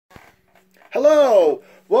Hello,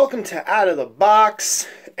 welcome to Out of the Box,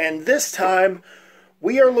 and this time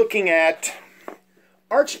we are looking at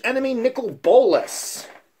Archenemy Nicol Bolas.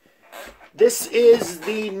 This is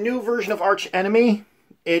the new version of Archenemy.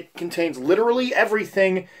 It contains literally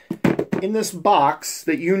everything in this box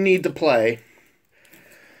that you need to play.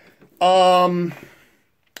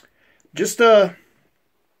 Just a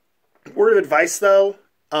word of advice though,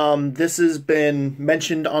 this has been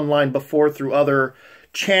mentioned online before through other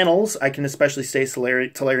channels. I can especially say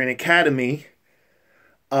Talarian Academy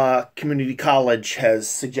Community College has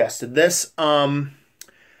suggested this.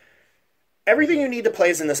 Everything you need to play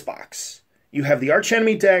is in this box. You have the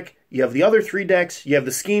Archenemy deck, you have the other 3 decks, you have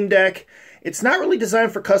the Scheme deck. It's not really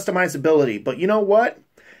designed for customizability, but you know what?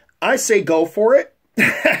 I say go for it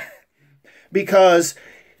because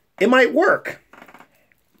it might work.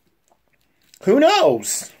 Who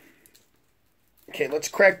knows? Okay, let's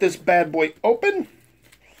crack this bad boy open.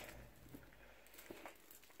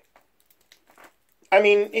 I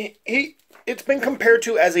mean, it's been compared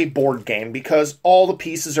to as a board game because all the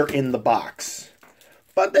pieces are in the box.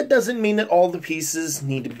 But that doesn't mean that all the pieces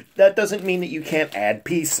need to be, that doesn't mean that you can't add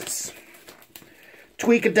pieces.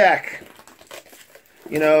 Tweak a deck.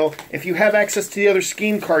 You know, if you have access to the other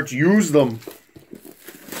Scheme cards, use them.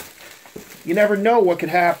 You never know what could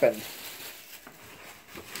happen.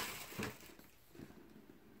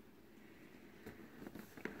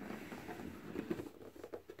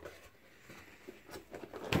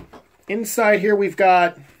 Inside here we've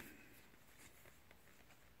got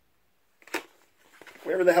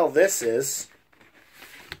whatever the hell this is.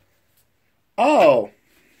 Oh.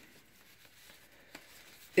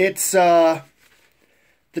 It's the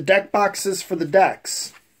deck boxes for the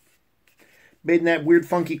decks. Made in that weird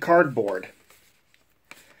funky cardboard.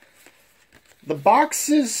 The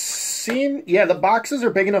boxes seem, yeah, the boxes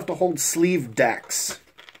are big enough to hold sleeve decks.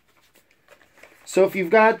 So if you've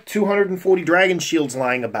got 240 Dragon Shields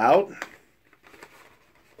lying about,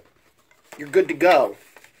 you're good to go.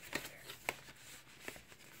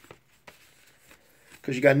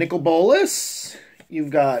 Because you got Nicol Bolas, you've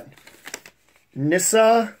got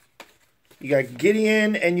Nissa, you got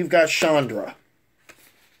Gideon, and you've got Chandra.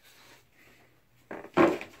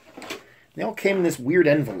 They all came in this weird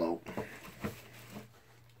envelope.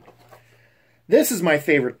 This is my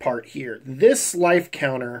favorite part here. This life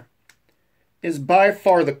counter is by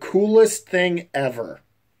far the coolest thing ever.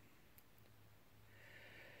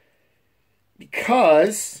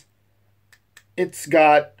 Because it's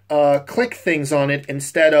got click things on it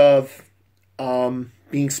instead of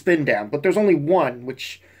being spin down. But there's only one,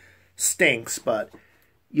 which stinks. But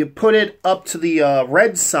you put it up to the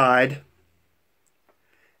red side,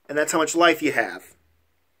 and that's how much life you have.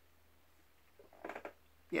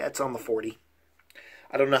 Yeah, it's on the 40.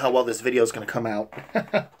 I don't know how well this video is going to come out.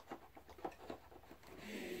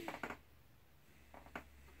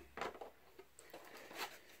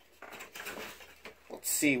 Let's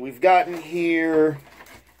see, we've gotten here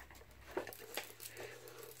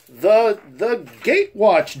the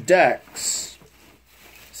Gatewatch decks.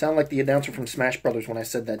 Sound like the announcer from Smash Brothers when I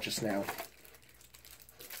said that just now.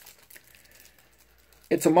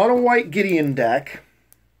 It's a mono-white Gideon deck,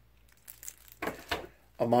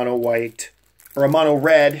 a mono-white, or a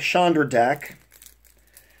mono-red Chandra deck,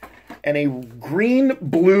 and a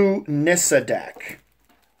green-blue Nissa deck.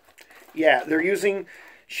 Yeah, they're using,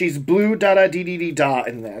 she's blue da-da-dee-dee-dee-da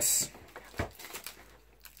in this.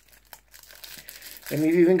 And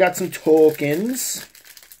we've even got some tokens.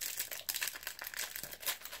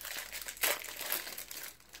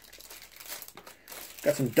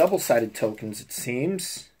 Got some double-sided tokens, it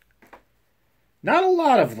seems. Not a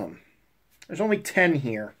lot of them. There's only 10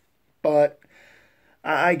 here. But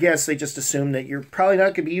I guess they just assume that you're probably not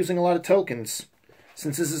going to be using a lot of tokens,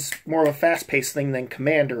 since this is more of a fast-paced thing than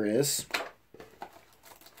Commander is.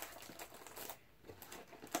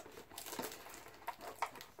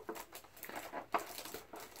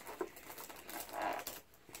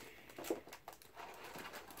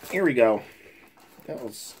 Here we go. That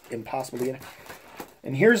was impossible to get.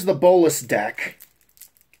 And here's the Bolas deck.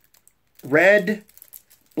 Red,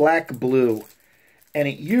 black, blue. And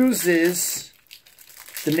it uses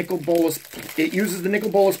the Nicol Bolas. It uses the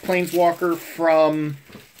Nicol Bolas Planeswalker from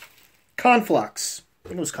Conflux. I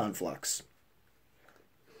think it was Conflux.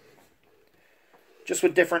 Just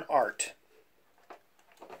with different art.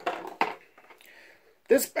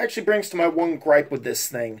 This actually brings to my one gripe with this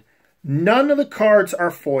thing. None of the cards are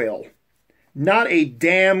foil. Not a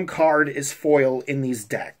damn card is foil in these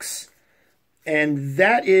decks. And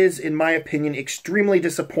that is, in my opinion, extremely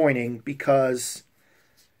disappointing because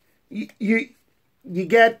you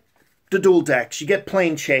get the dual decks, you get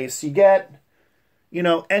Plane Chase, you get you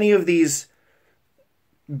know, any of these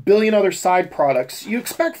billion other side products, you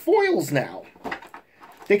expect foils now.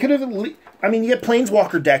 They could have, I mean, you get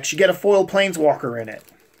Planeswalker decks, you get a foil Planeswalker in it.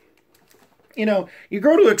 You know, you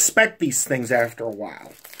grow to expect these things after a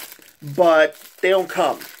while. But they don't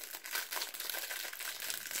come.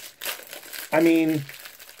 I mean,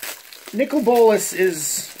 Nicol Bolas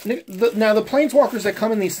is... Now, the Planeswalkers that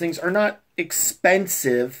come in these things are not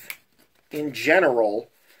expensive in general.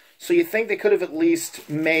 So you think they could have at least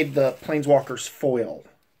made the Planeswalkers foil.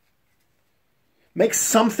 Make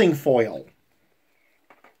something foil.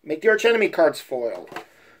 Make the Archenemy cards foil.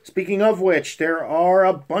 Speaking of which, there are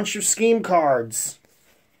a bunch of scheme cards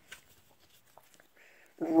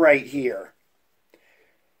right here.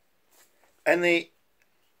 And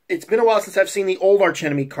it's been a while since I've seen the old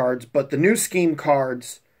Archenemy cards, but the new scheme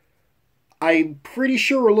cards, I'm pretty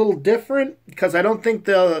sure are a little different, because I don't think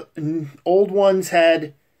the old ones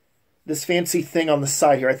had this fancy thing on the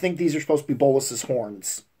side here. I think these are supposed to be Bolas's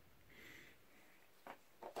horns.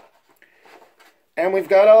 And we've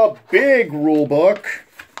got a big rule book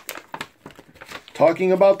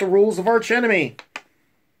talking about the rules of Archenemy.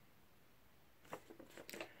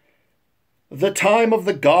 The time of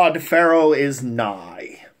the God-Pharoh is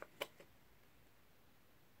nigh.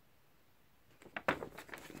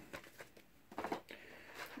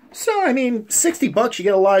 So, I mean, $60 you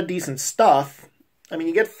get a lot of decent stuff. I mean,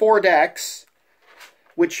 you get 4 decks,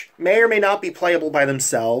 which may or may not be playable by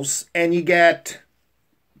themselves, and you get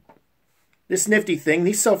this nifty thing.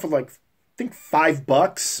 These sell for like, I think,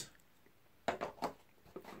 $5.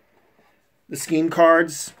 The scheme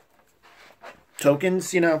cards,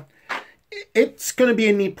 tokens, you know. It's going to be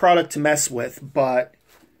a neat product to mess with, but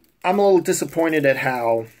I'm a little disappointed at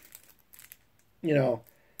how, you know,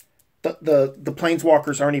 the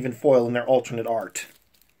Planeswalkers aren't even foil in their alternate art.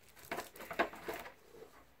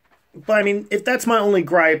 But, I mean, if that's my only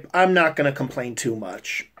gripe, I'm not going to complain too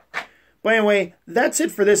much. But anyway, that's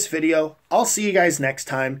it for this video. I'll see you guys next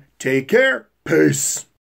time. Take care. Peace.